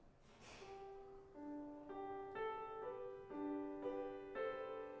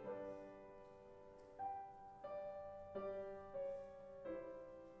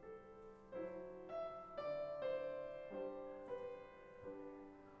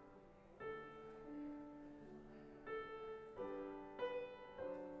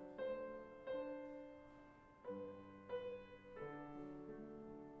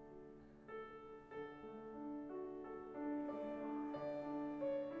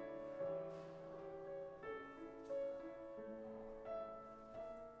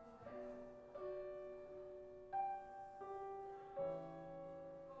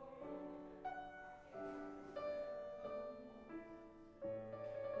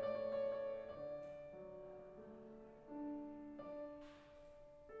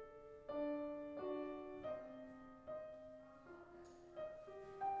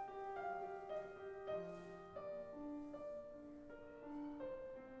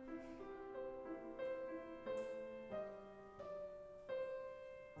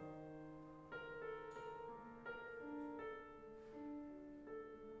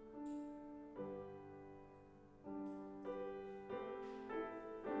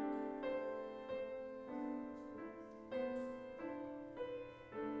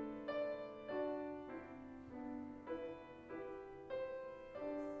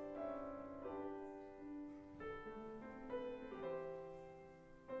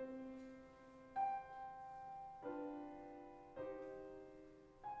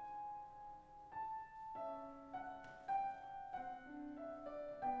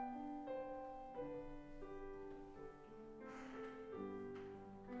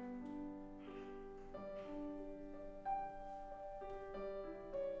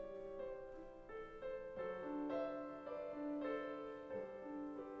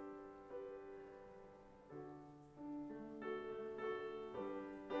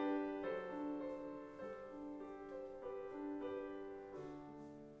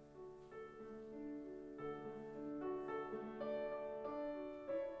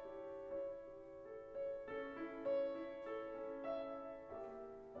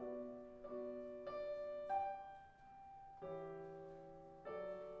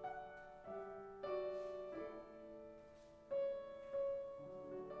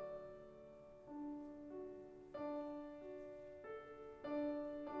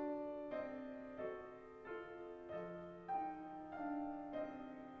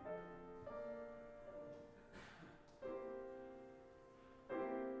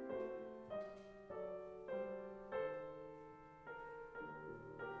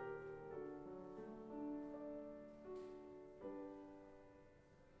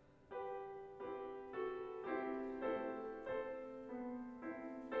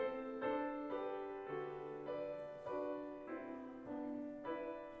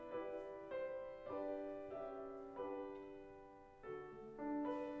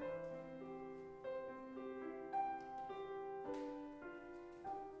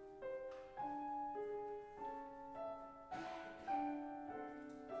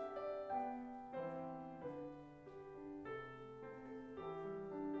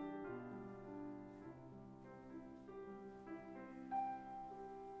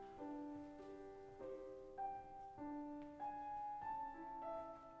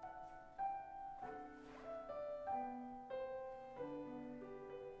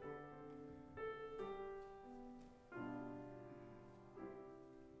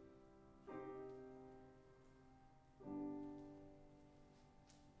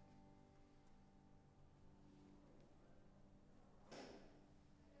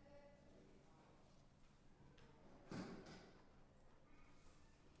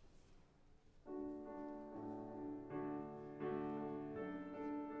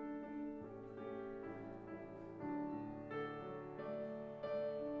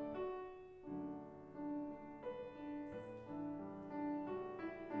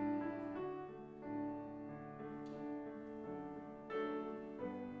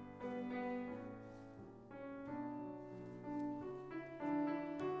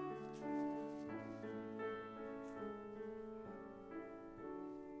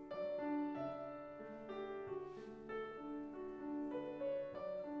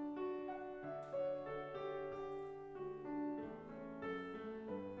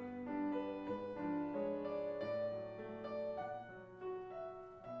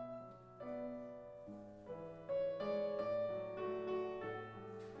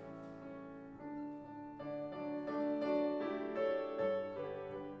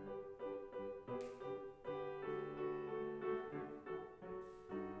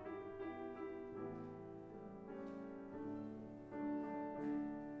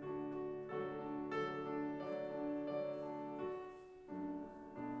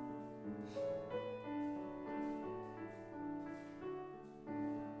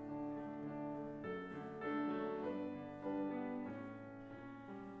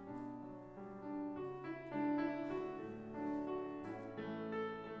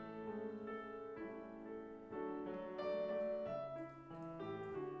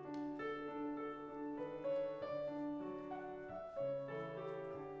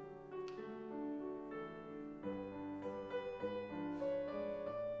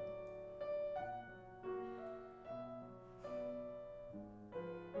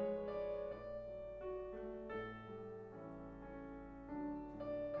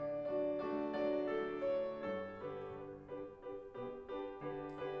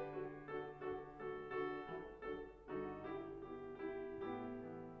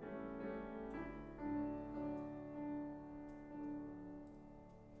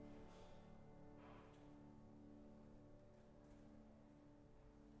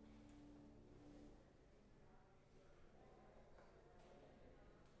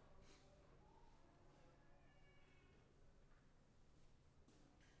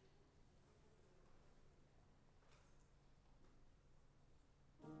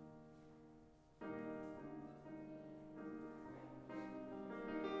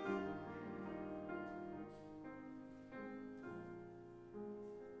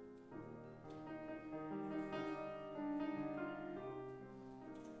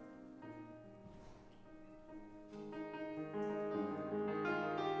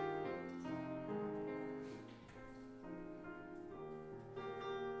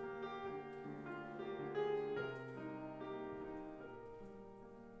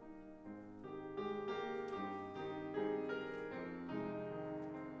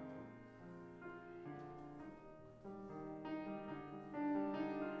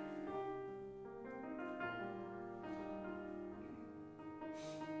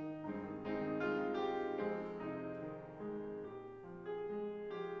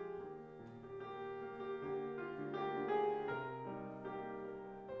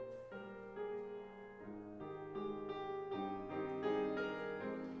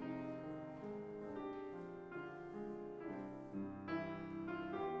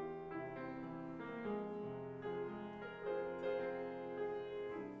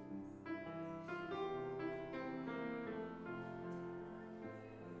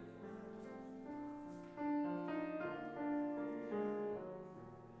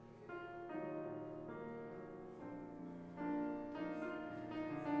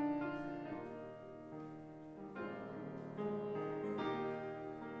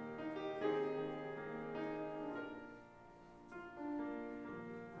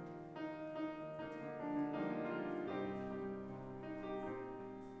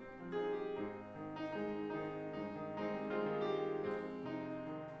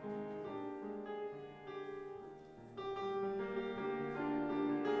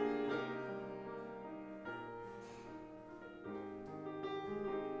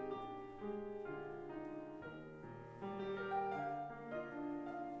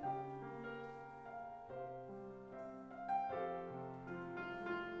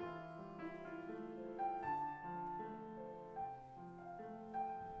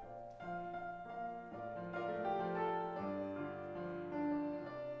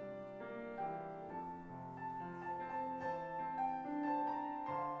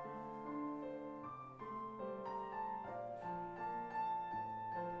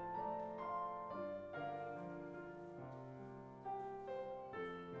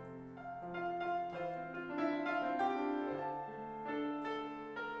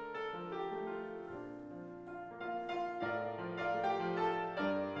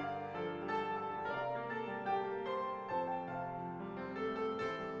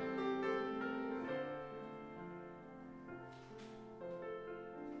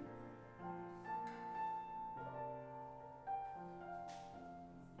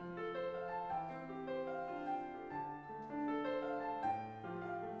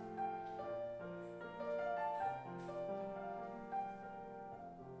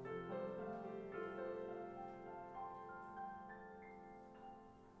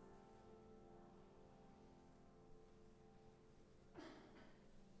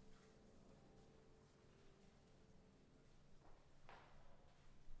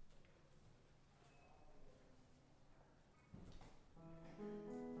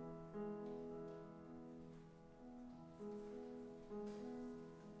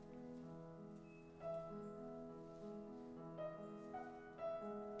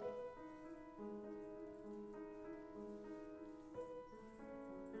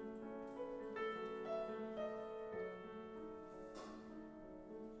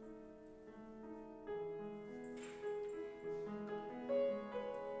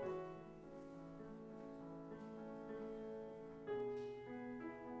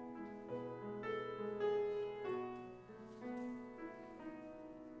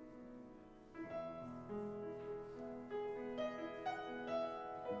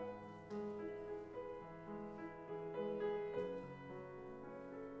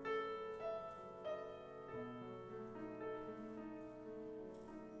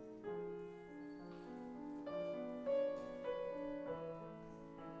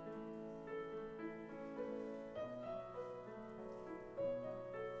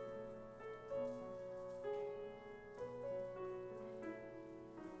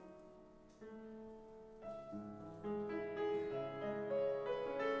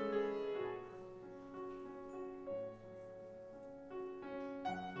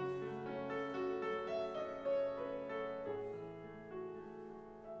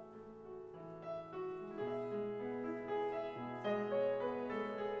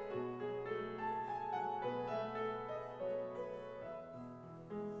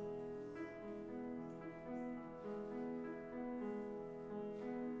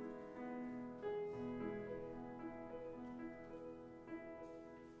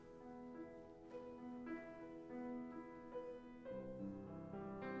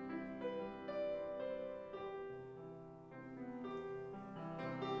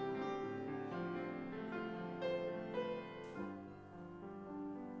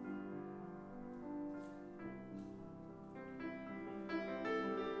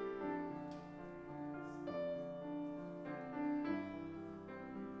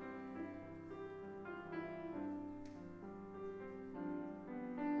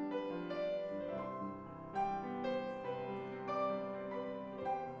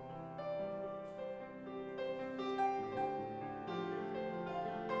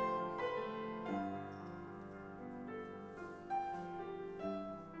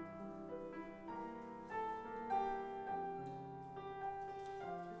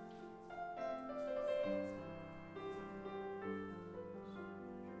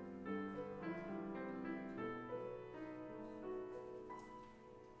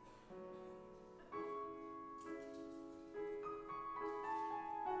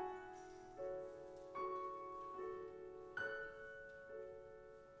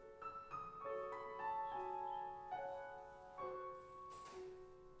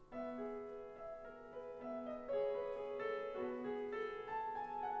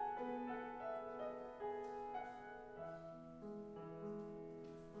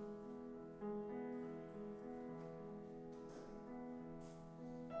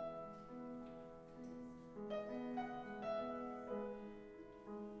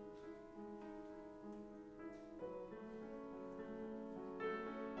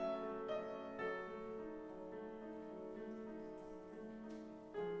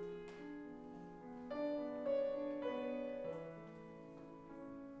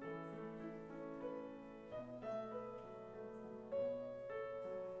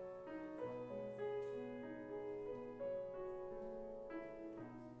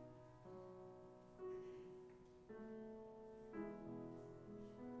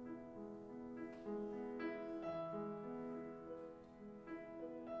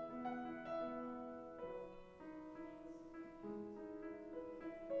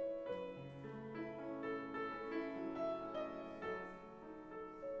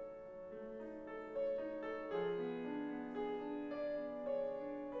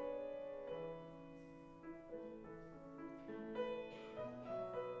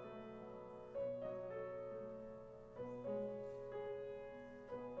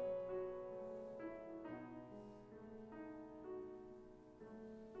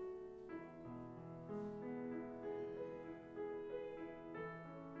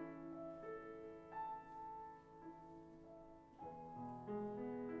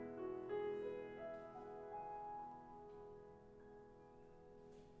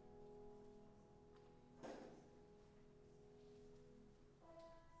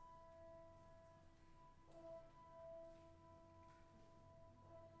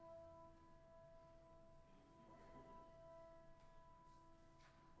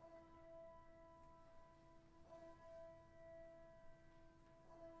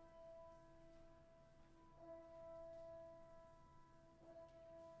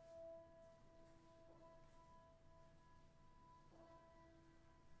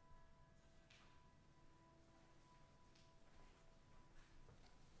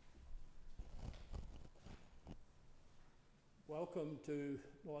Welcome to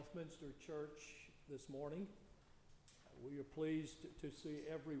Northminster Church this morning. We are pleased to see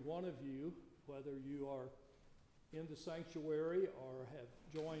every one of you, whether you are in the sanctuary or have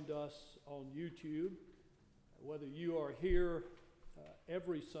joined us on YouTube, whether you are here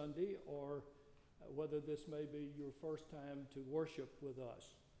every Sunday or whether this may be your first time to worship with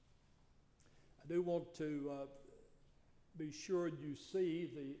us. I do want to be sure you see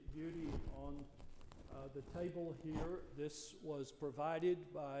the beauty on the table here. This was provided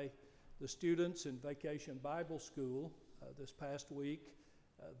by the students in Vacation Bible School this past week.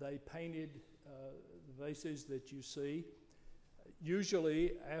 They painted the vases that you see.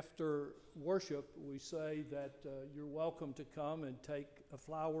 Usually after worship, we say that you're welcome to come and take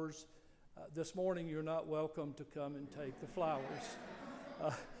flowers. This morning, you're not welcome to come and take the flowers.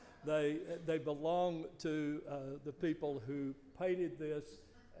 They belong to the people who painted this,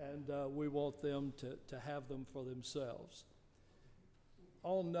 and we want them to have them for themselves.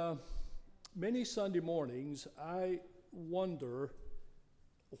 On many Sunday mornings, I wonder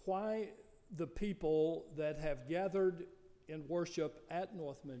why the people that have gathered in worship at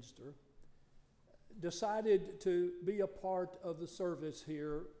Northminster decided to be a part of the service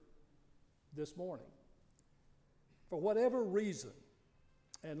here this morning. For whatever reason,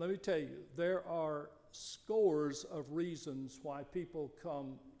 and let me tell you, there are scores of reasons why people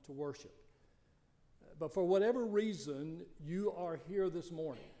come to worship. But for whatever reason you are here this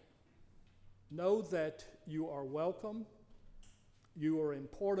morning, know that you are welcome, you are an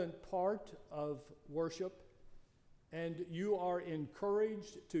important part of worship, and you are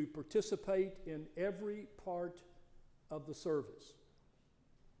encouraged to participate in every part of the service.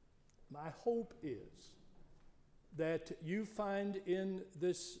 My hope is that you find in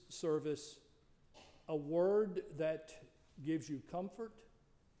this service a word that gives you comfort,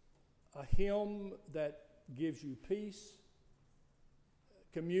 a hymn that gives you peace,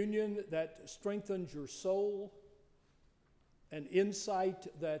 communion that strengthens your soul, an insight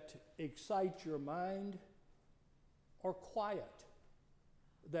that excites your mind, or quiet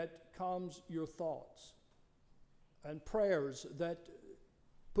that calms your thoughts, and prayers that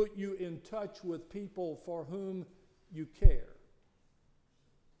put you in touch with people for whom you care,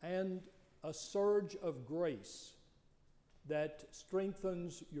 and a surge of grace that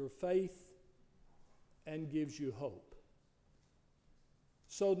strengthens your faith and gives you hope.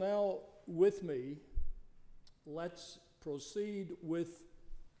 So now, with me, let's proceed with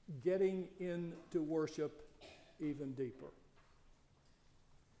getting into worship even deeper.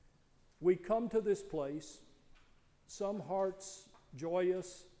 We come to this place, some hearts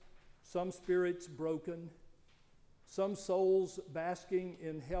joyous, some spirits broken, some souls basking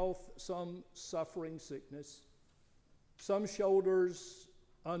in health, some suffering sickness, some shoulders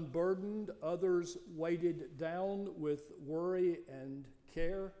unburdened, others weighted down with worry and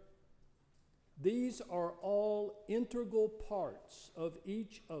care. These are all integral parts of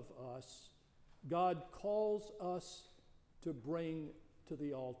each of us God calls us to bring to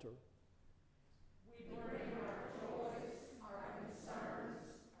the altar. We bring our joys, our concerns,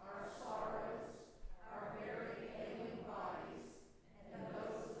 our sorrows, our very ailing bodies, and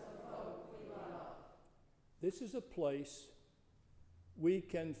those of folk we love. This is a place we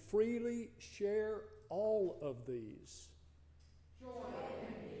can freely share all of these. Joy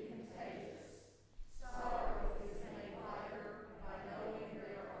can be contagious. Sorrow is made lighter by knowing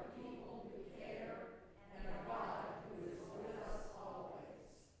there are people who care and a God who is with us always.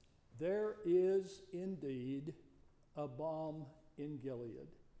 There is indeed a balm in Gilead.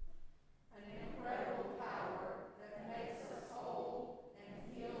 An incredible power that makes us whole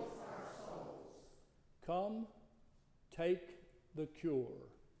and heals our souls. Come, take the cure.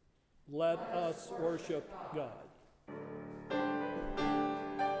 Let us worship God.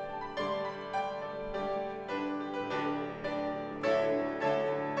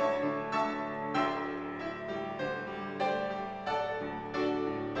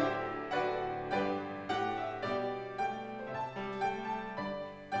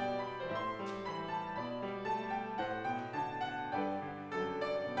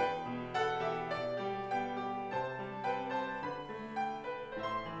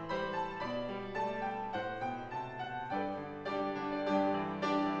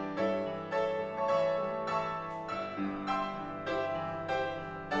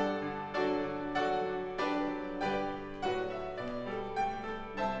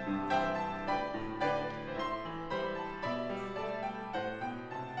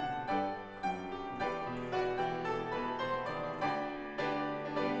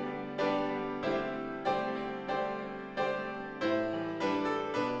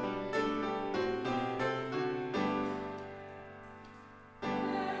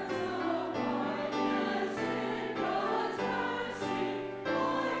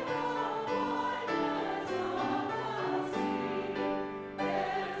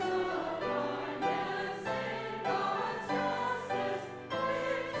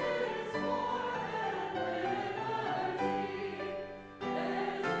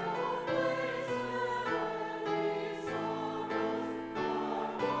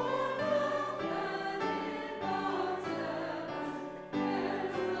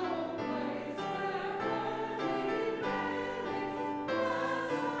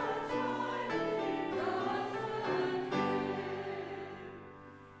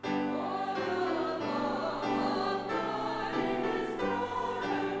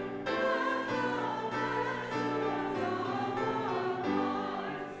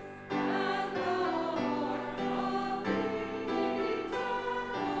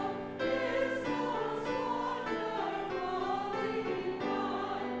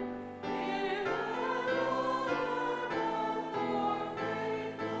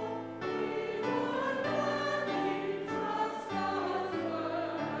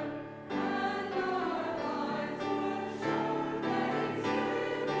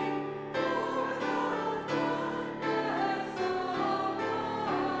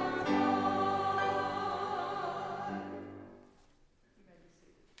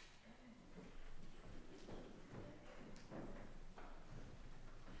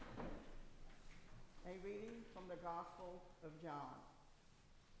 Gospel of John.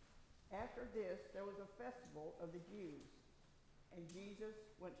 After this, there was a festival of the Jews, and Jesus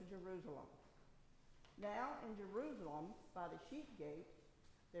went to Jerusalem. Now in Jerusalem, by the sheep gate,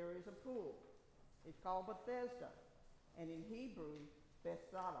 there is a pool. It's called Bethesda, and in Hebrew,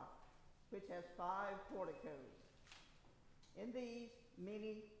 Bethzatha, which has 5 porticos. In these,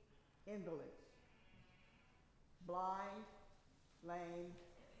 many invalids, blind, lame,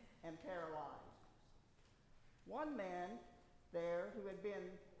 and paralyzed. One man there who had been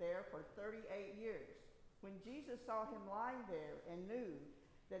there for 38 years. When Jesus saw him lying there and knew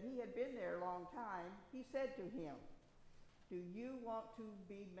that he had been there a long time, he said to him, "Do you want to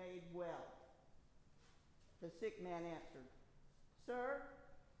be made well?" The sick man answered, "Sir,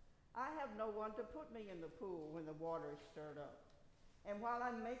 I have no one to put me in the pool when the water is stirred up. And while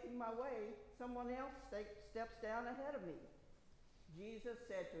I'm making my way, someone else steps down ahead of me." Jesus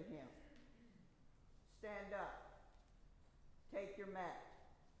said to him, "Stand up, take your mat,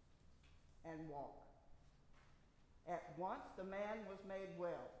 and walk." At once the man was made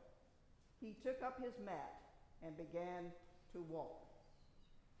well. He took up his mat and began to walk.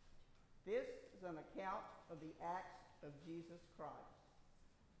 This is an account of the acts of Jesus Christ.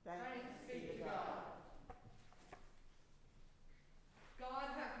 Thanks be to God. God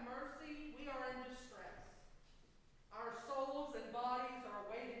have mercy, we are in distress. Our souls and bodies are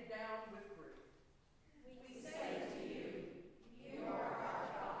weighted down with grief. We say to you, you are our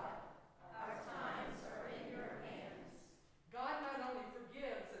God. Our times are in your hands. God not only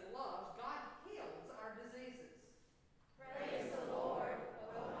forgives and loves, God heals our diseases. Praise the Lord,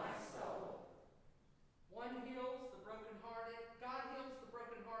 O my soul. One heals the brokenhearted, God heals the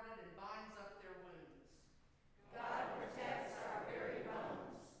brokenhearted and binds up their wounds. God protects our very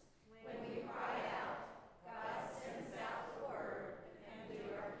bones. When we cry out, God sends out the word, and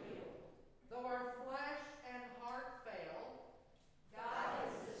we are healed. Though our flesh and heart fail, God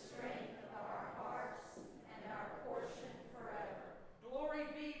is the strength of our hearts and our portion forever. Glory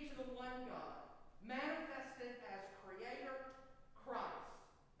be to the one God, manifested as Creator, Christ,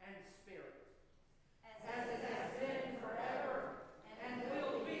 and Spirit, as it has been forever and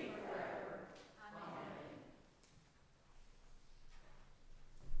will be forever. Amen.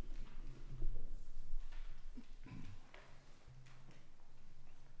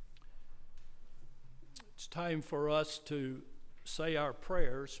 It's time for us to say our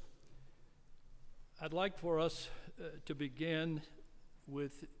prayers. I'd like for us to begin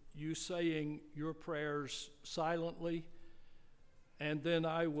with you saying your prayers silently, and then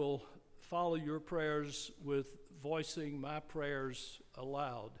I will follow your prayers with voicing my prayers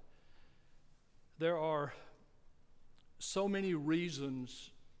aloud. There are so many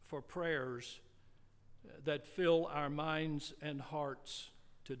reasons for prayers that fill our minds and hearts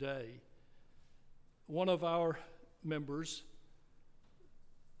today. One of our members,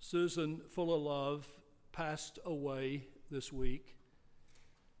 Susan Full of Love, passed away this week.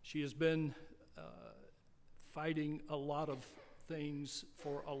 She has been fighting a lot of things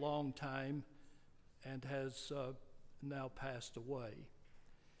for a long time and has now passed away.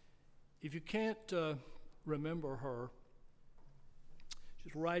 If you can't remember her,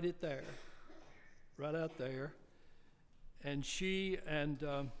 just write it there, right out there. And she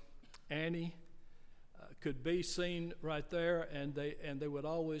and Annie could be seen right there, and they would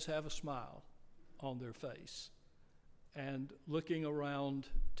always have a smile on their face and looking around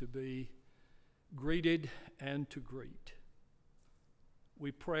to be greeted and to greet.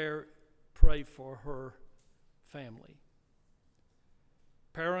 We pray for her family.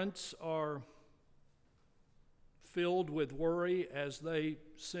 Parents are filled with worry as they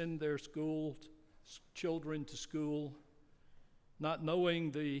send their children to school, not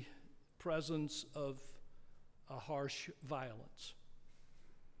knowing the presence of a harsh violence.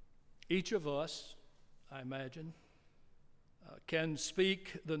 Each of us, I imagine, can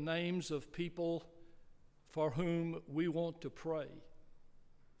speak the names of people for whom we want to pray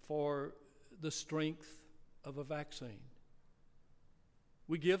for the strength of a vaccine.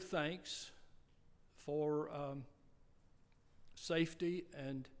 We give thanks for safety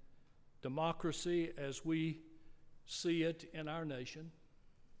and democracy as we see it in our nation,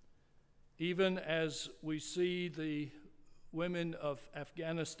 even as we see the women of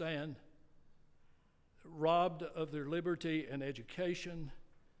Afghanistan robbed of their liberty and education,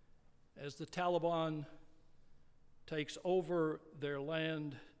 as the Taliban takes over their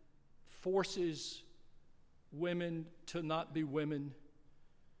land, forces women to not be women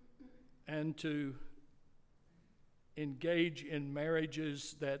and to engage in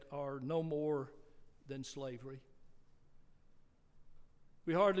marriages that are no more than slavery.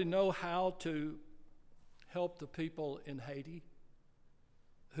 We hardly know how to help the people in Haiti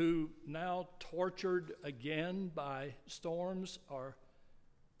who now tortured again by storms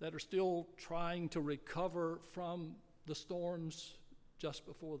that are still trying to recover from the storms just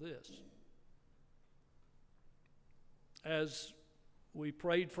before this. As we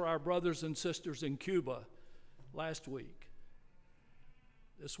prayed for our brothers and sisters in Cuba last week,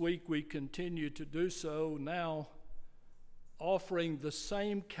 this week we continue to do so, now offering the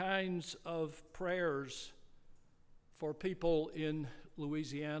same kinds of prayers for people in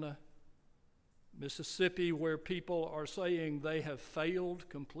Louisiana, Mississippi, where people are saying they have failed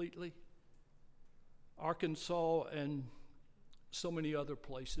completely, Arkansas, and so many other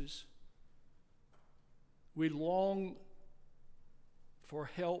places. We long for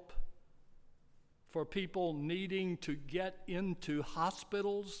help for people needing to get into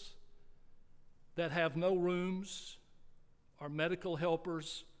hospitals that have no rooms or medical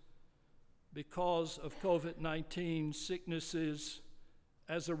helpers because of COVID-19 sicknesses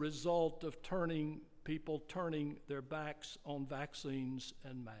as a result of people turning their backs on vaccines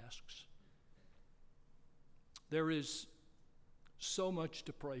and masks. There is so much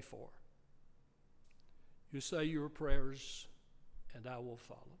to pray for. You say your prayers, and I will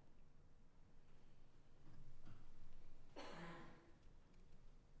follow.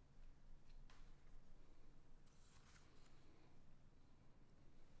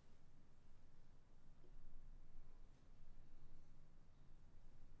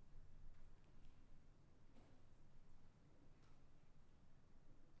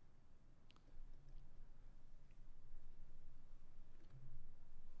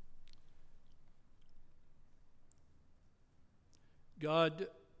 God,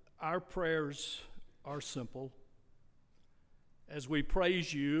 our prayers are simple. As we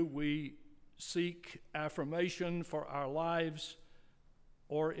praise you, we seek affirmation for our lives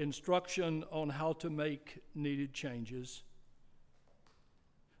or instruction on how to make needed changes.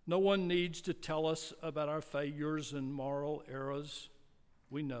 No one needs to tell us about our failures and moral errors.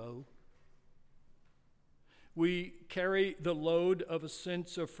 We know. We carry the load of a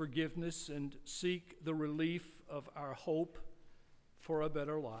sense of forgiveness and seek the relief of our hope for a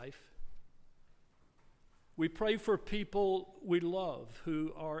better life. We pray for people we love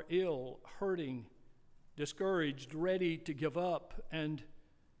who are ill, hurting, discouraged, ready to give up, and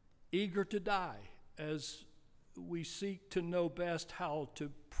eager to die, as we seek to know best how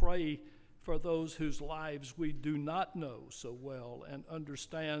to pray for those whose lives we do not know so well and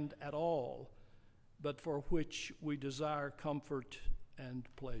understand at all, but for which we desire comfort and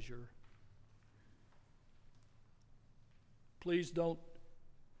pleasure. Please don't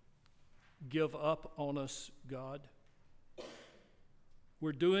give up on us, God.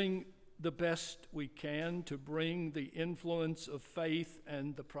 We're doing the best we can to bring the influence of faith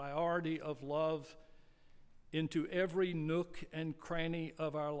and the priority of love into every nook and cranny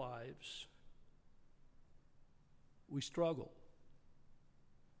of our lives. We struggle.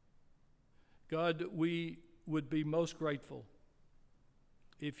 God, we would be most grateful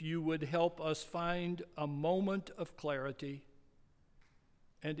if you would help us find a moment of clarity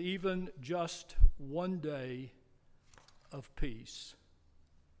and even just one day of peace.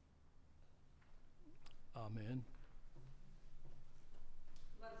 Amen.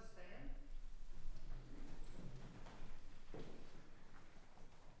 Let us stand.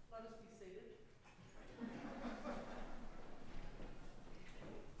 Let us be seated.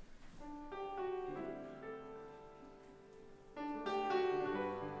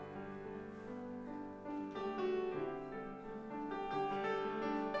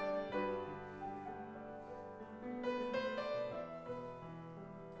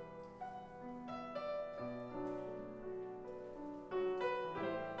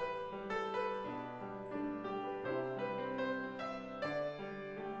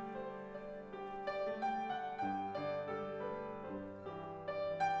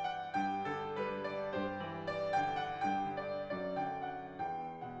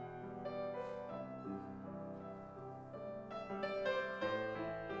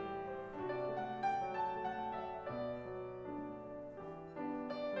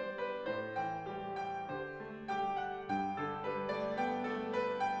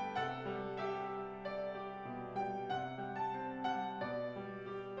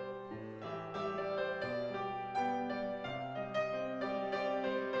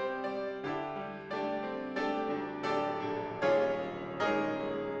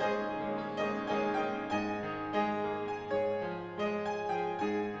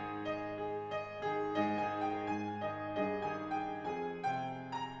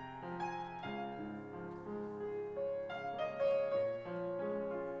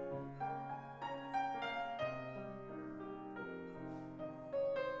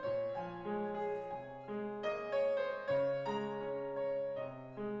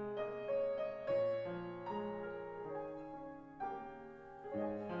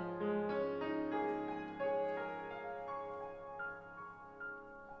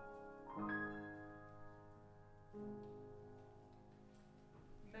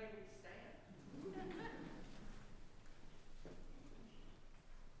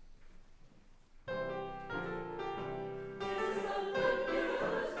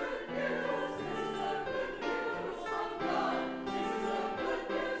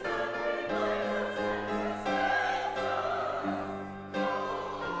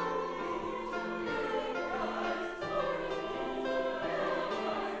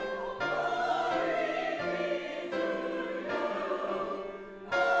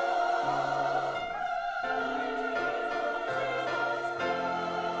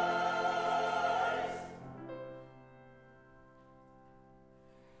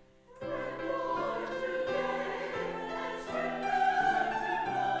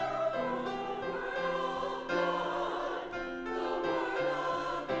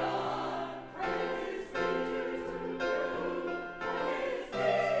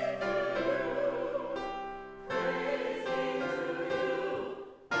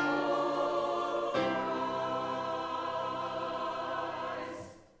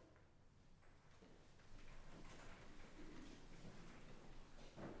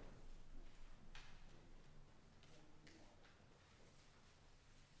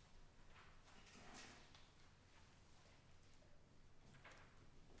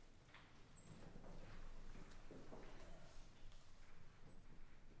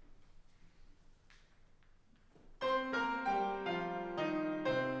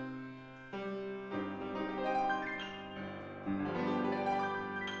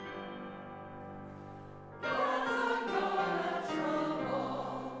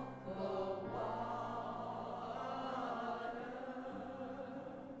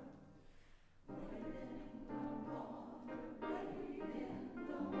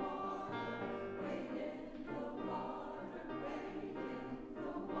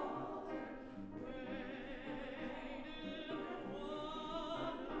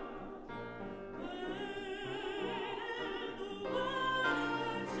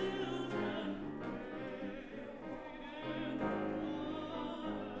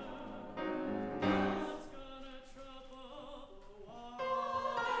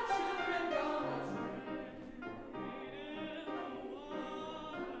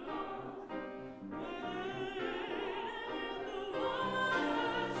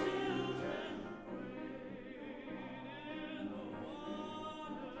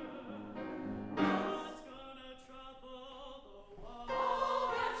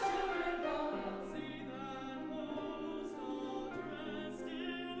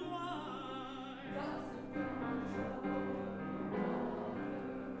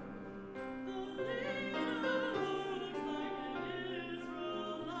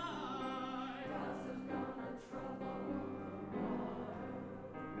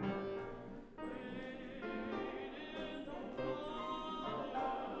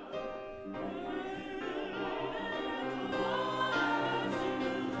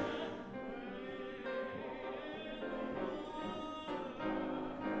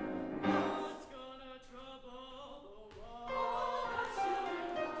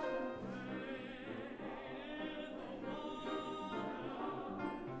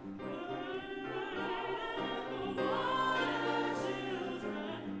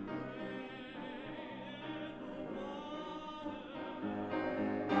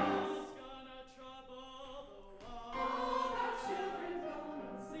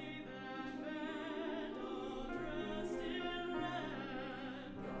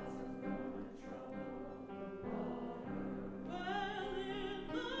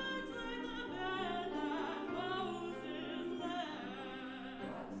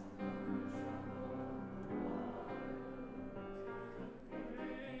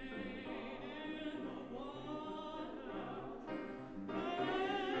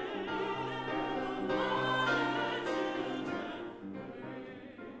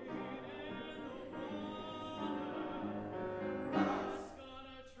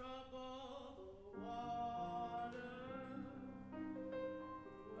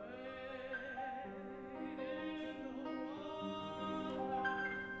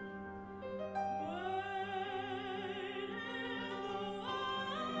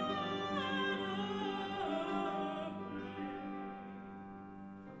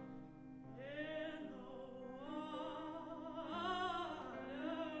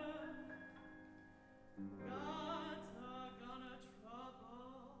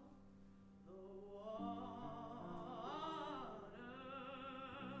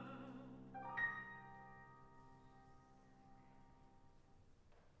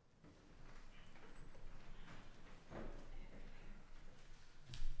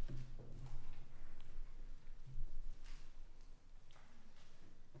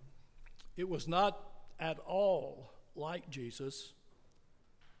 It was not at all like Jesus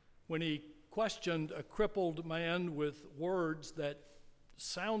when he questioned a crippled man with words that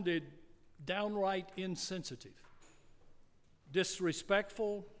sounded downright insensitive,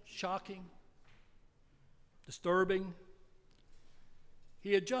 disrespectful, shocking, disturbing.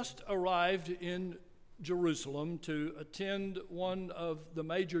 He had just arrived in Jerusalem to attend one of the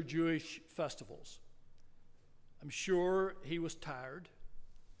major Jewish festivals. I'm sure he was tired.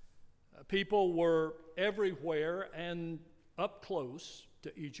 People were everywhere and up close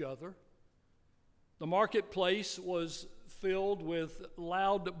to each other. The marketplace was filled with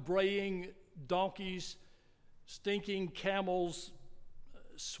loud braying donkeys, stinking camels,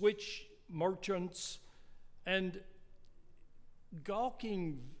 switch merchants, and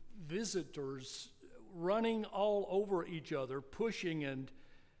gawking visitors running all over each other, pushing and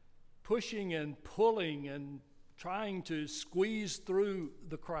pulling and trying to squeeze through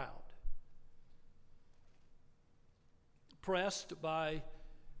the crowd. Pressed by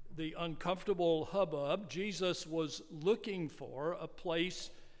the uncomfortable hubbub, Jesus was looking for a place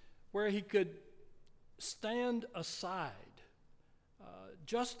where he could stand aside,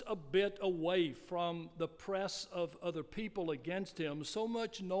 just a bit away from the press of other people against him. So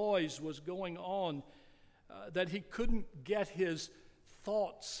much noise was going on that he couldn't get his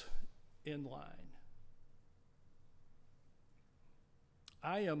thoughts in line.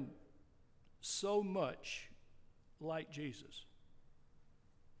 I am so much like Jesus.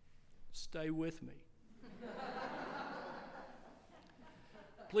 Stay with me.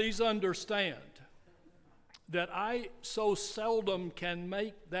 Please understand that I so seldom can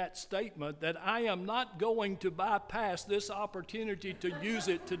make that statement that I am not going to bypass this opportunity to use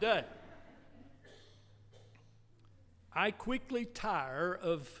it today. I quickly tire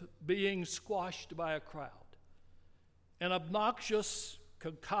of being squashed by a crowd, an obnoxious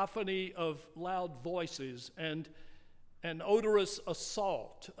cacophony of loud voices, and an odorous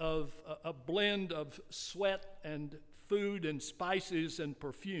assault of a blend of sweat and food and spices and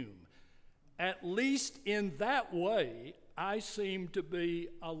perfume. At least in that way, I seem to be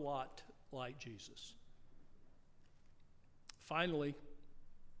a lot like Jesus. Finally,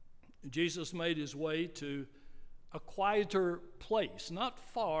 Jesus made his way to a quieter place, not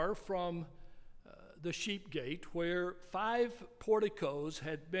far from the sheep gate, where 5 porticos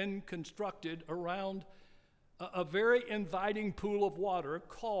had been constructed around a very inviting pool of water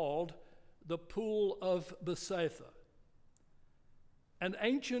called the Pool of Bethesda. An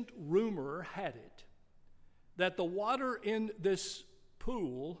ancient rumor had it that the water in this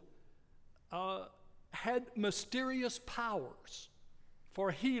pool had mysterious powers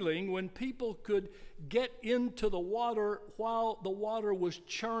for healing when people could get into the water while the water was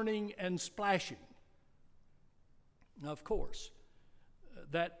churning and splashing. Now, of course,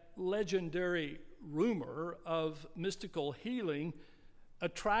 that legendary rumor of mystical healing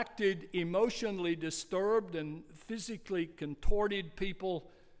attracted emotionally disturbed and physically contorted people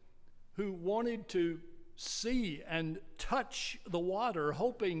who wanted to see and touch the water,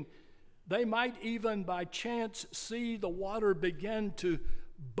 hoping they might even by chance see the water begin to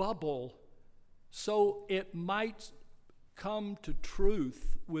bubble so it might come to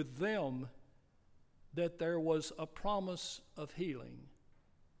truth with them that there was a promise of healing.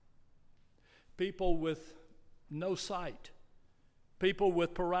 People with no sight, people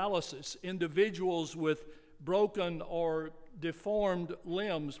with paralysis, individuals with broken or deformed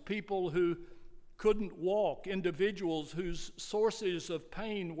limbs, people who couldn't walk, individuals whose sources of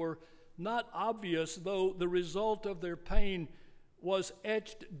pain were not obvious, though the result of their pain was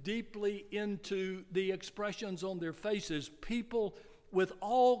etched deeply into the expressions on their faces. People with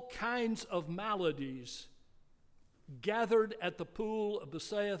all kinds of maladies gathered at the Pool of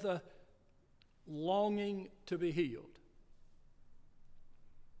Bethesda, longing to be healed.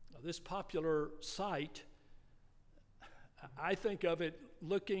 Now, this popular site, I think of it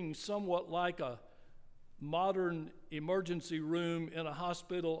looking somewhat like a modern emergency room in a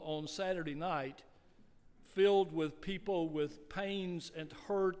hospital on Saturday night, filled with people with pains and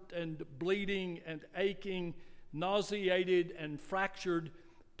hurt and bleeding and aching, nauseated and fractured,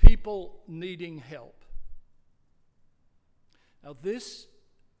 people needing help. Now this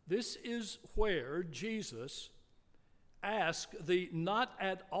is where Jesus asked the not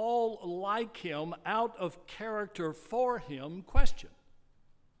at all like him, out of character for him question.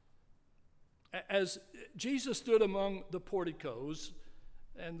 As Jesus stood among the porticos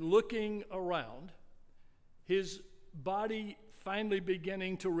and looking around, his body finally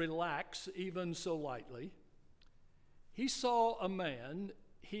beginning to relax even so lightly, he saw a man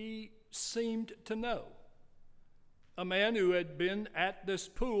he seemed to know. a man who had been at this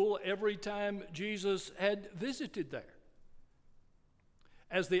pool every time Jesus had visited there.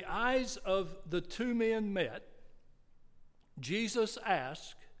 As the eyes of the two men met, Jesus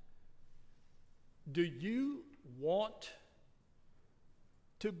asked, "Do you want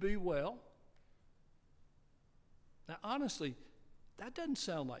to be well?" Now, honestly, that doesn't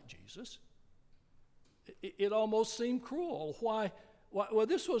sound like Jesus. It almost seemed cruel. Why? Well,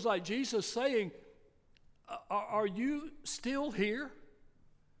 this was like Jesus saying, are you still here?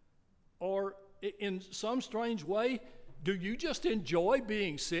 Or in some strange way, do you just enjoy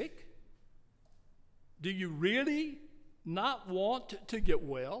being sick? Do you really not want to get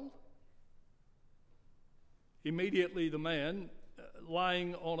well? Immediately the man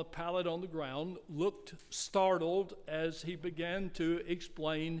lying on a pallet on the ground looked startled as he began to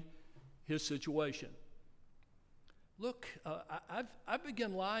explain his situation. "Look, I've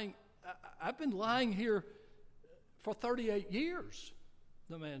been lying here for 38 years,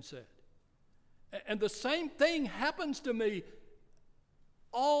 the man said. And the same thing happens to me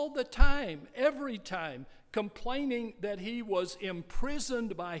all the time, every time, complaining that he was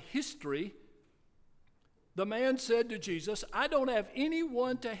imprisoned by history. The man said to Jesus, "I don't have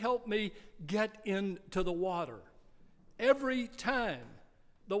anyone to help me get into the water. Every time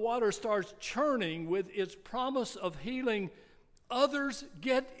the water starts churning with its promise of healing, others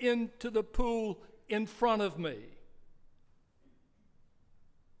get into the pool in front of me."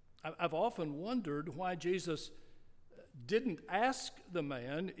 I've often wondered why Jesus didn't ask the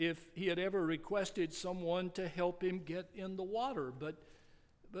man if he had ever requested someone to help him get in the water.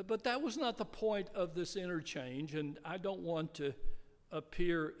 But that was not the point of this interchange, and I don't want to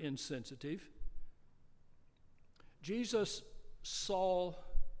appear insensitive. Jesus saw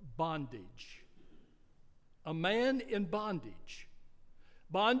bondage. A man in bondage.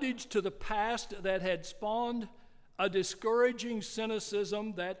 Bondage to the past that had spawned a discouraging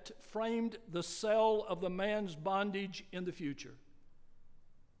cynicism that framed the cell of the man's bondage in the future.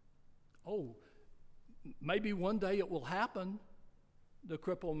 "Oh, maybe one day it will happen," the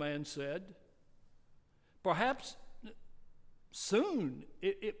crippled man said. "Perhaps soon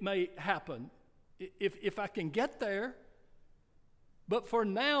it may happen if I can get there. But for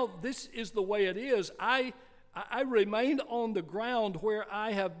now, this is the way it is. I remain on the ground where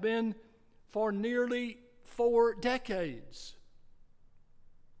I have been for nearly 4 decades.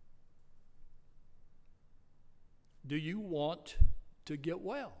 Do you want to get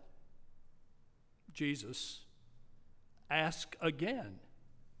well?" Jesus asked again.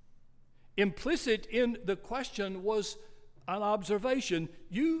 Implicit in the question was an observation.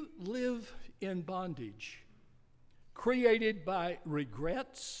 You live in bondage, created by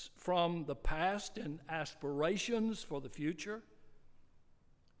regrets from the past and aspirations for the future.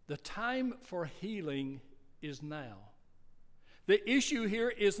 The time for healing is now. The issue here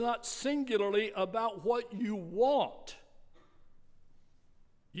is not singularly about what you want.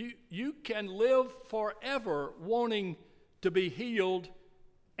 You can live forever wanting to be healed,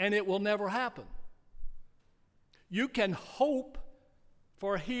 and it will never happen. You can hope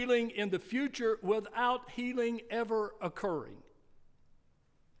for healing in the future without healing ever occurring.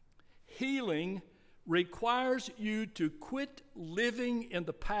 Healing requires you to quit living in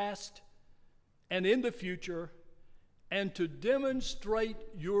the past and in the future, and to demonstrate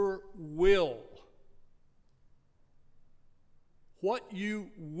your will. What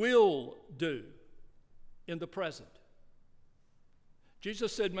you will do in the present.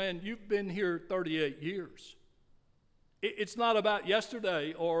 Jesus said, "Man, you've been here 38 years. It's not about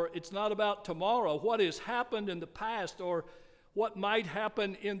yesterday, or it's not about tomorrow, what has happened in the past, or what might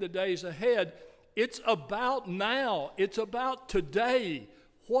happen in the days ahead. It's about now. It's about today.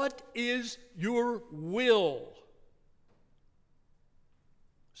 What is your will?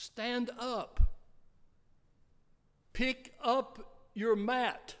 Stand up. Pick up your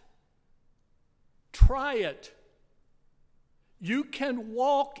mat. Try it. You can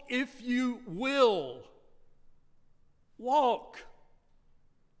walk if you will. Walk."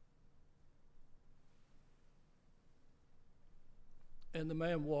 And the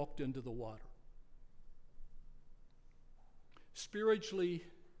man walked into the water. Spiritually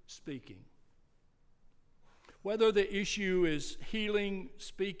speaking, whether the issue is healing,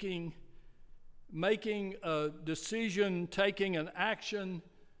 speaking, making a decision, taking an action,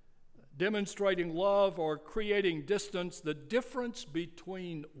 demonstrating love, or creating distance, the difference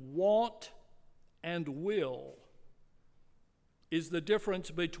between want and will is the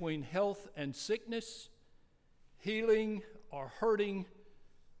difference between health and sickness, healing or hurting,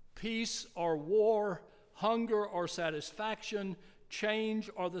 peace or war, hunger or satisfaction, change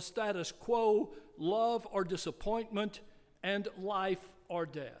or the status quo, love or disappointment, and life or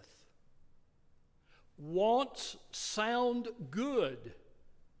death. Wants sound good,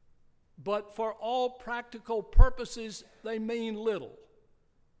 but for all practical purposes, they mean little.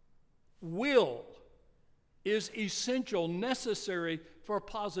 Will is essential, necessary for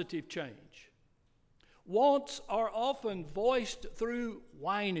positive change. Wants are often voiced through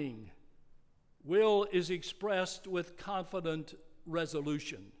whining. Will is expressed with confident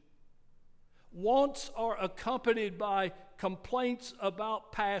resolution. Wants are accompanied by complaints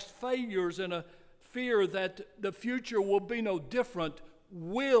about past failures and a fear that the future will be no different.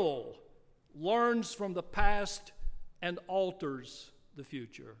 Will learns from the past and alters the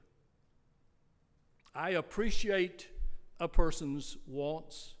future. I appreciate a person's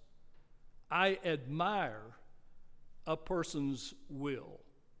wants. I admire a person's will.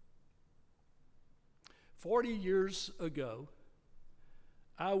 40 years ago,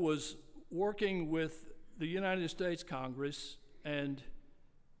 I was working with the United States Congress and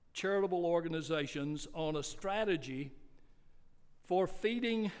charitable organizations on a strategy for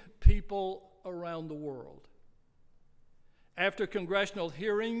feeding people around the world. After congressional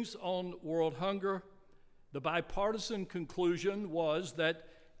hearings on world hunger, the bipartisan conclusion was that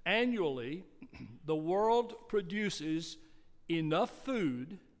annually the world produces enough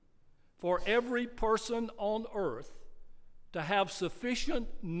food for every person on earth to have sufficient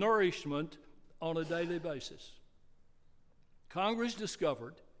nourishment on a daily basis. Congress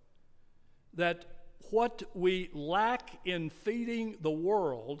discovered that what we lack in feeding the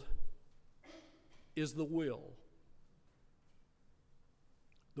world is the will.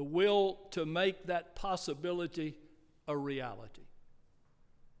 The will to make that possibility a reality.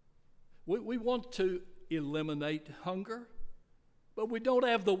 We want to eliminate hunger, but we don't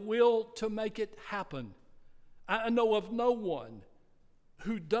have the will to make it happen. I know of no one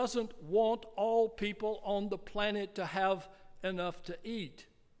who doesn't want all people on the planet to have enough to eat.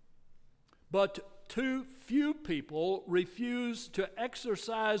 But too few people refuse to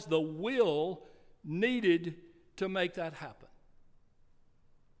exercise the will needed to make that happen.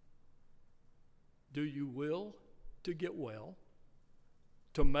 Do you will to get well,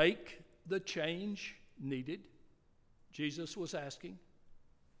 to make the change needed? Jesus was asking.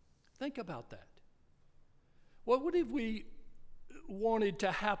 Think about that. What if we wanted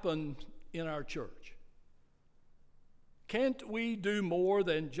to happen in our church? Can't we do more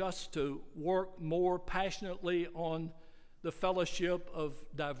than just to work more passionately on the fellowship of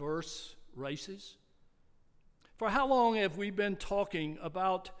diverse races? For how long have we been talking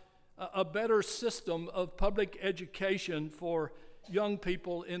about a better system of public education for young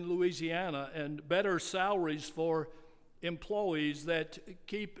people in Louisiana and better salaries for employees that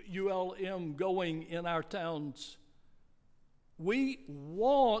keep ULM going in our towns? We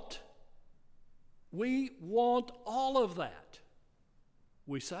want all of that,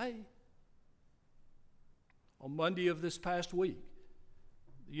 we say. On Monday of this past week,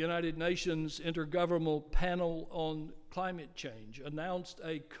 the United Nations Intergovernmental Panel on Climate Change announced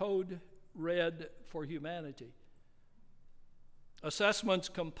a code red for humanity. Assessments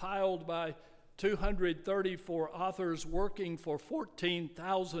compiled by 234 authors working for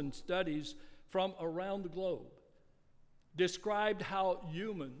 14,000 studies from around the globe described how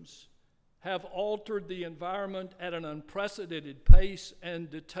humans have altered the environment at an unprecedented pace and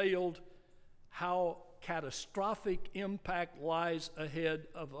detailed how catastrophic impact lies ahead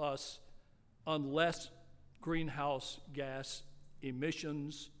of us unless greenhouse gas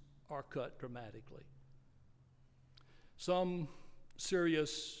emissions are cut dramatically. Some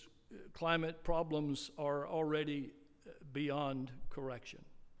serious climate problems are already beyond correction.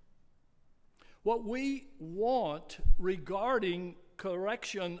 What we want regarding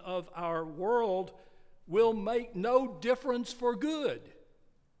correction of our world will make no difference for good.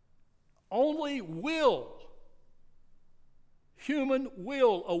 Only will, human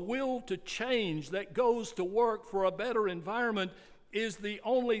will, a will to change that goes to work for a better environment, is the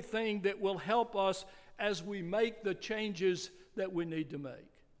only thing that will help us as we make the changes that we need to make.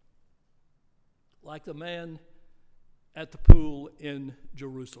 Like the man at the pool in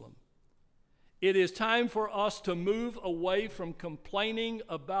Jerusalem. It is time for us to move away from complaining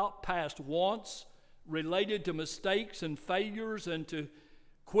about past wants related to mistakes and failures and to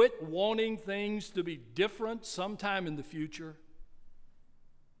quit wanting things to be different sometime in the future.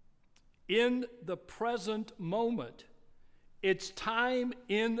 In the present moment, it's time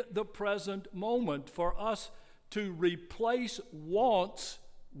in the present moment for us to replace wants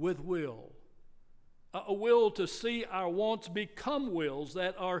with will. A will to see our wants become wills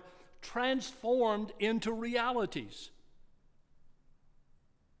that are transformed into realities.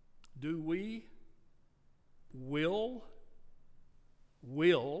 Do we will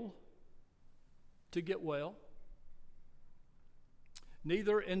to get well.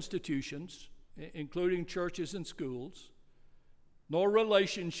 Neither institutions, including churches and schools, nor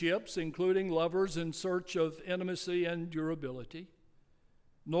relationships, including lovers in search of intimacy and durability,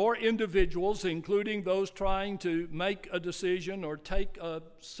 nor individuals, including those trying to make a decision or take a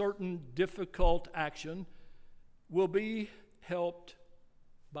certain difficult action, will be helped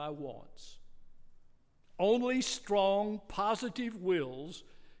by wants. Only strong, positive wills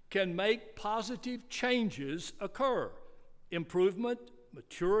can make positive changes occur. Improvement,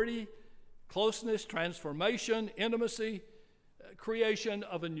 maturity, closeness, transformation, intimacy, creation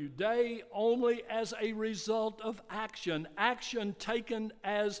of a new day, only as a result of action. Action taken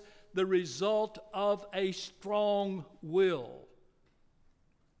as the result of a strong will.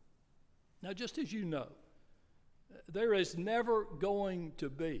 Now, just as you know, there is never going to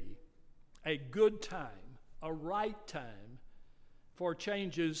be a good time, a right time for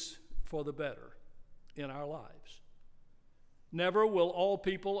changes for the better in our lives. Never will all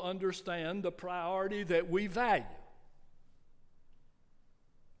people understand the priority that we value.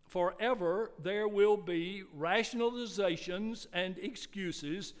 Forever there will be rationalizations and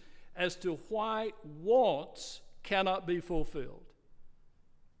excuses as to why wants cannot be fulfilled.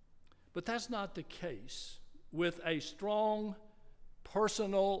 But that's not the case with a strong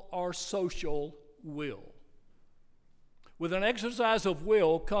personal or social will. With an exercise of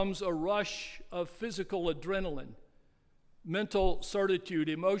will comes a rush of physical adrenaline, mental certitude,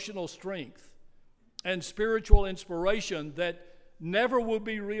 emotional strength, and spiritual inspiration that never will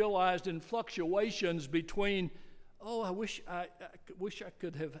be realized in fluctuations between, I wish I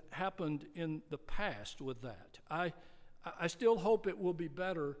could have happened in the past with that. I still hope it will be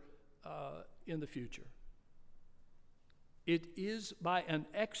better in the future. It is by an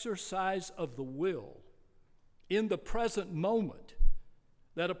exercise of the will in the present moment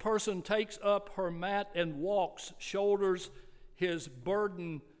that a person takes up her mat and walks, shoulders his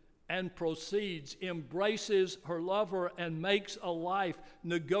burden, and proceeds, embraces her lover and makes a life,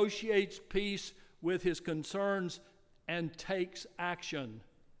 negotiates peace with his concerns, and takes action.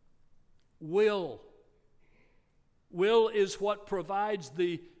 Will is what provides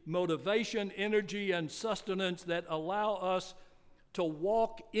the motivation, energy, and sustenance that allow us to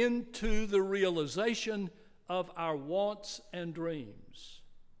walk into the realization of our wants and dreams.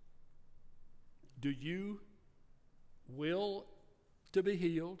 Do you will to be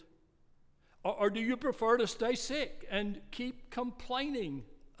healed? Or do you prefer to stay sick and keep complaining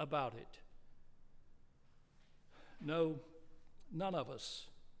about it? No, none of us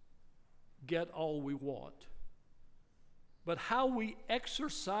get all we want. But how we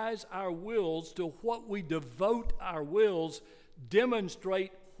exercise our wills, to what we devote our wills,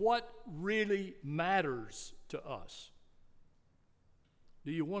 demonstrate what really matters to us.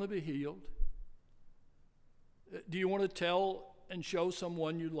 Do you want to be healed? Do you want to tell and show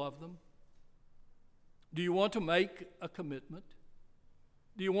someone you love them? Do you want to make a commitment?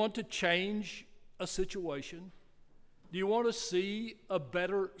 Do you want to change a situation? Do you want to see a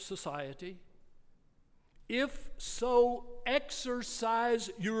better society? If so, exercise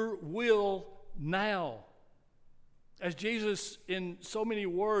your will now. As Jesus, in so many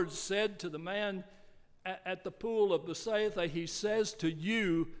words, said to the man at the pool of Bethsaida, he says to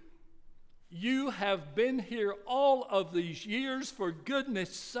you, you have been here all of these years, for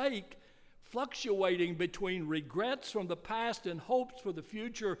goodness sake, fluctuating between regrets from the past and hopes for the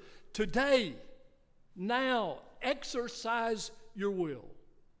future. Today, now, exercise your will.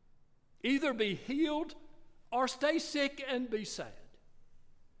 Either be healed or stay sick and be sad.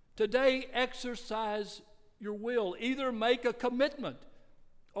 Today, exercise your will. Either make a commitment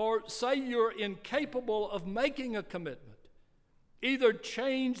or say you're incapable of making a commitment. Either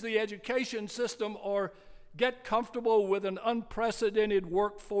change the education system or get comfortable with an unprecedented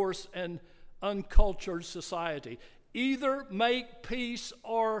workforce and uncultured society. Either make peace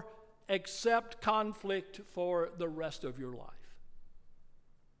or accept conflict for the rest of your life.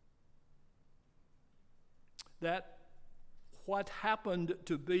 That what happened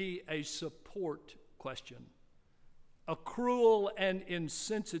to be a support question, a cruel and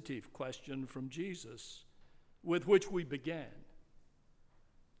insensitive question from Jesus with which we began,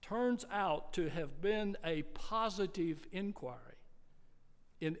 turns out to have been a positive inquiry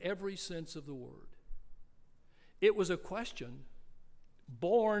in every sense of the word. It was a question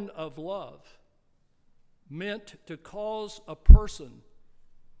born of love, meant to cause a person,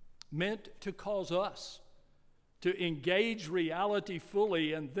 meant to cause us to engage reality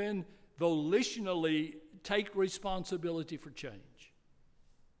fully and then volitionally take responsibility for change.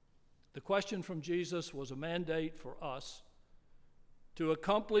 The question from Jesus was a mandate for us to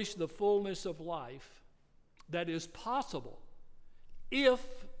accomplish the fullness of life that is possible if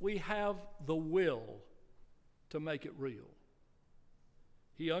we have the will to make it real.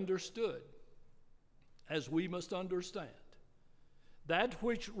 He understood, as we must understand, that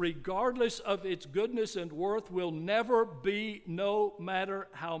which, regardless of its goodness and worth, will never be, no matter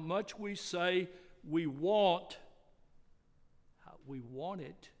how much we say we want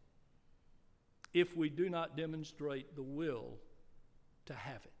it, if we do not demonstrate the will to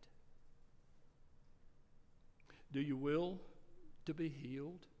have it. Do you will to be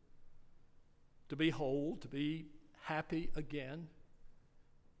healed, to be whole, to be happy again,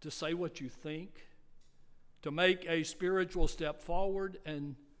 to say what you think, to make a spiritual step forward,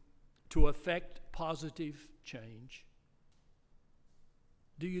 and to effect positive change?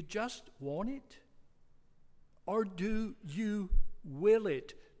 Do you just want it? Or do you will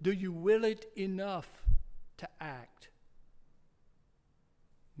it? Do you will it enough to act?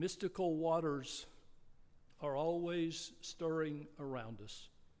 Mystical waters are always stirring around us.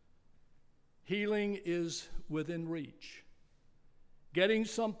 Healing is within reach. Getting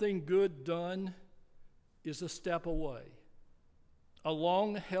something good done is a step away. A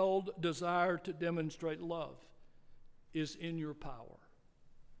long-held desire to demonstrate love is in your power.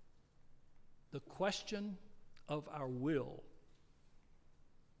 The question of our will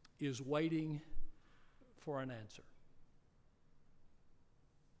is waiting for an answer.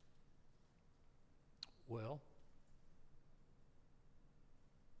 Well,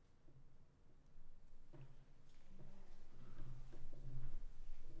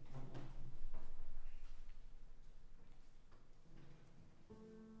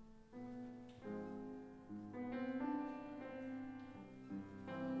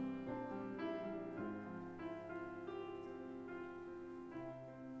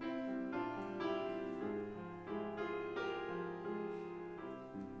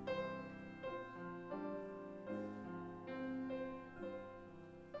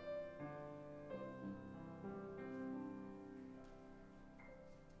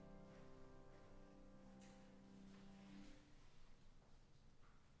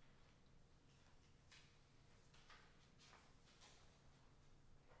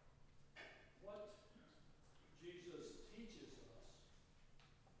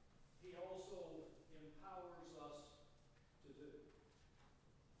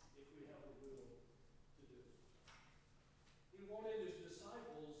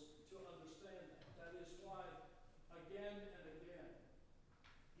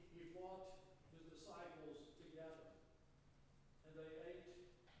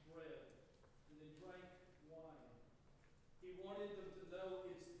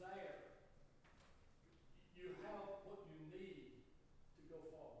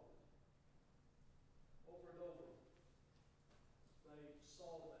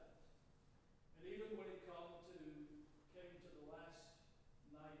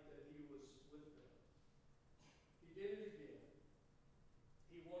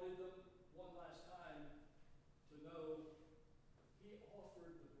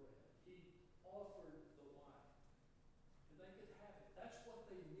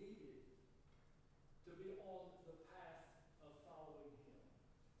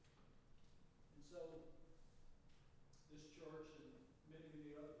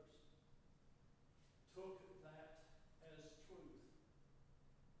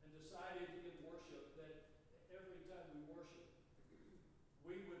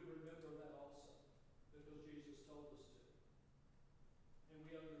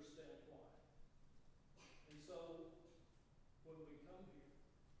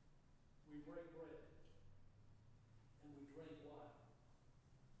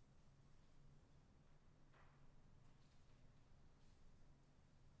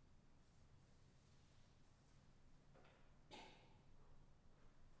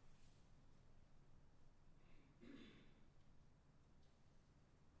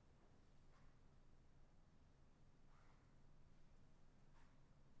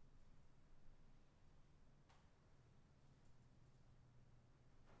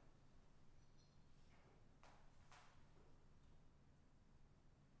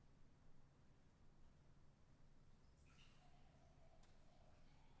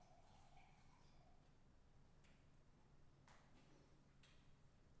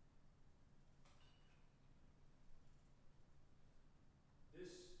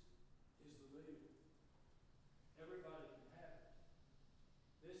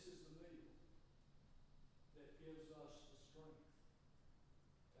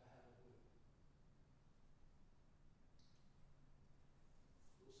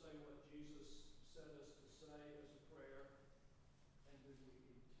 say what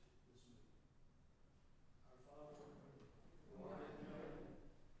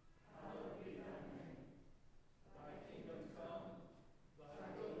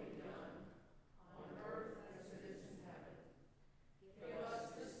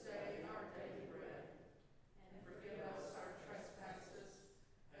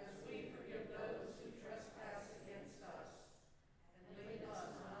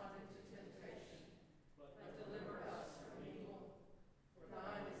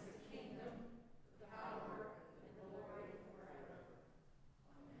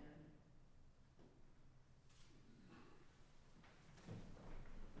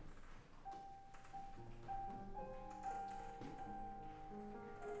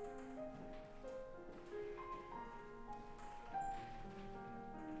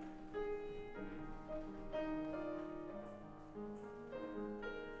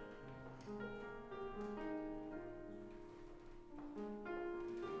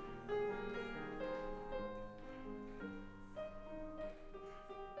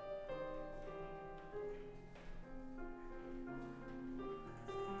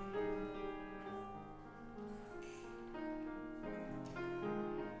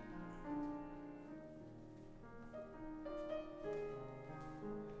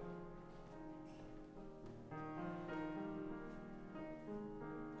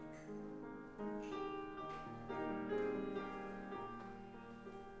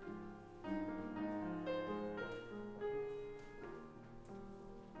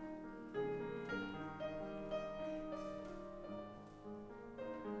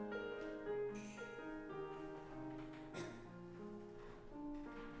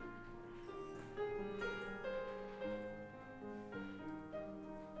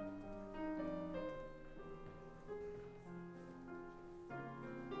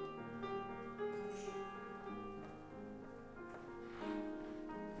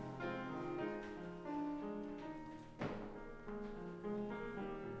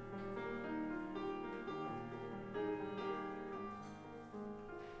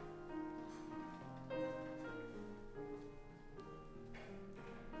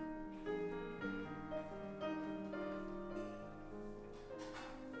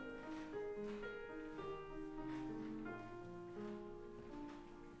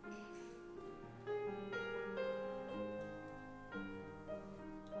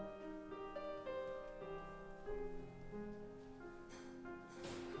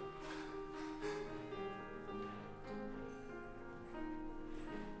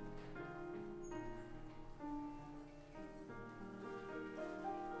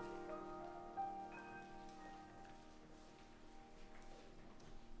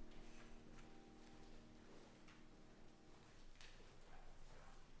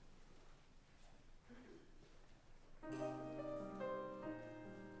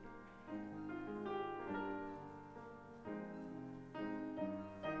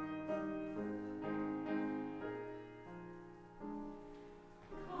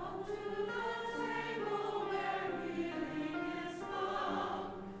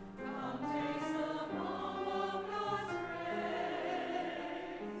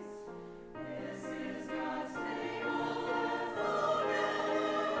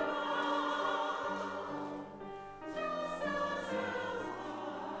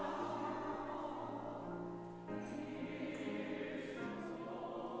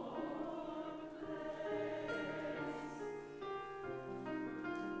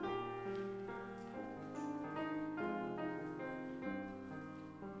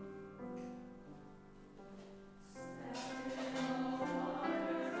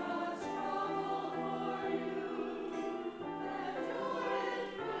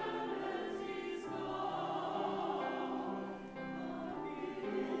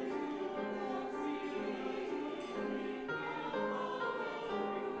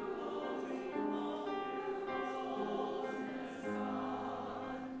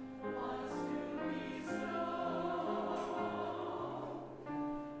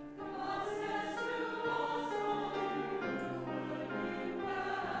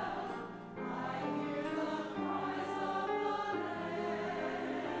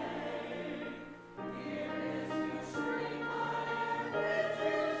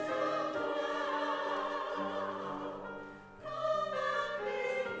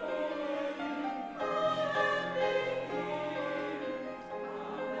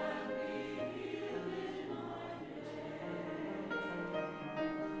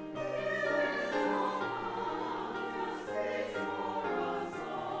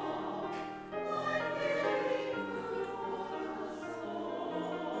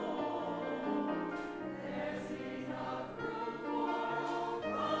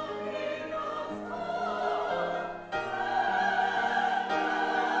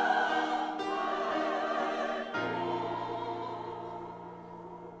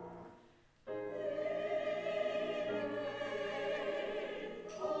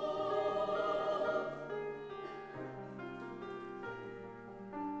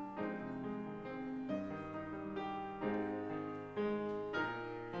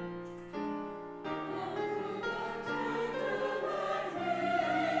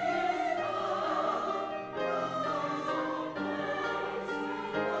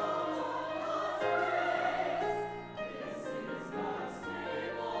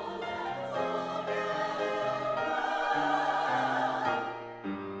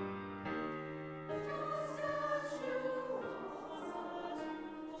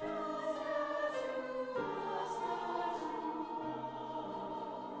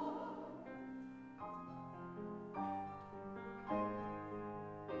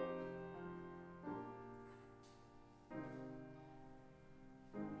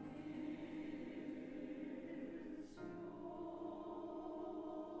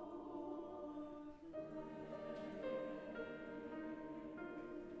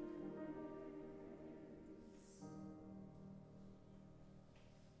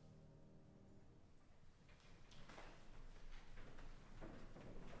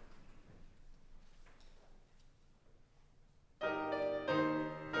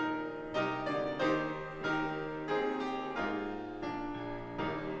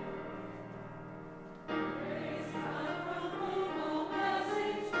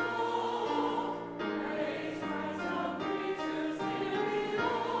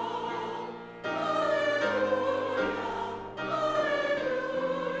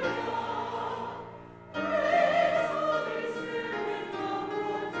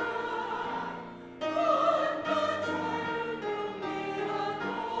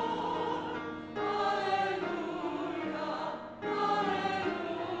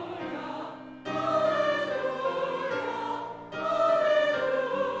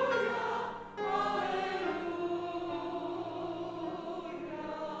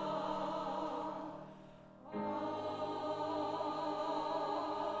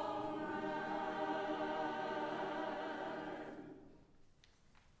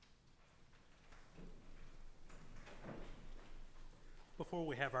before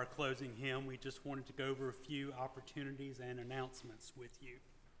we have our closing hymn, we just wanted to go over a few opportunities and announcements with you.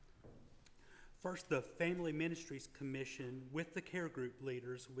 First, the Family Ministries Commission with the care group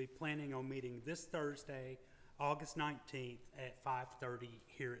leaders will be planning on meeting this Thursday, August 19th at 5:30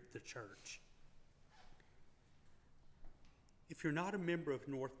 here at the church. If you're not a member of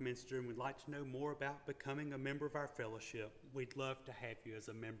Northminster and would like to know more about becoming a member of our fellowship, we'd love to have you as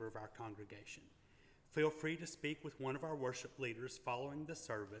a member of our congregation. Feel free to speak with one of our worship leaders following the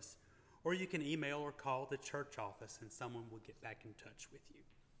service, or you can email or call the church office and someone will get back in touch with you.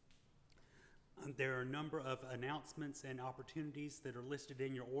 There are a number of announcements and opportunities that are listed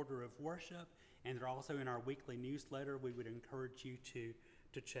in your order of worship, and they're also in our weekly newsletter. We would encourage you to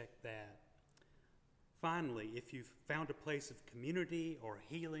check that. Finally, if you've found a place of community or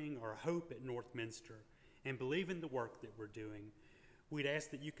healing or hope at Northminster and believe in the work that we're doing, we'd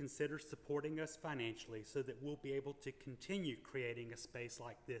ask that you consider supporting us financially so that we'll be able to continue creating a space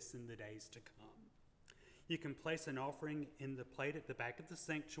like this in the days to come. You can place an offering in the plate at the back of the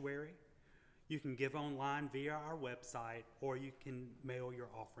sanctuary. You can give online via our website, or you can mail your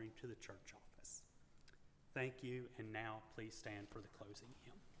offering to the church office. Thank you, and now please stand for the closing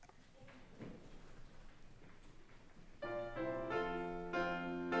hymn.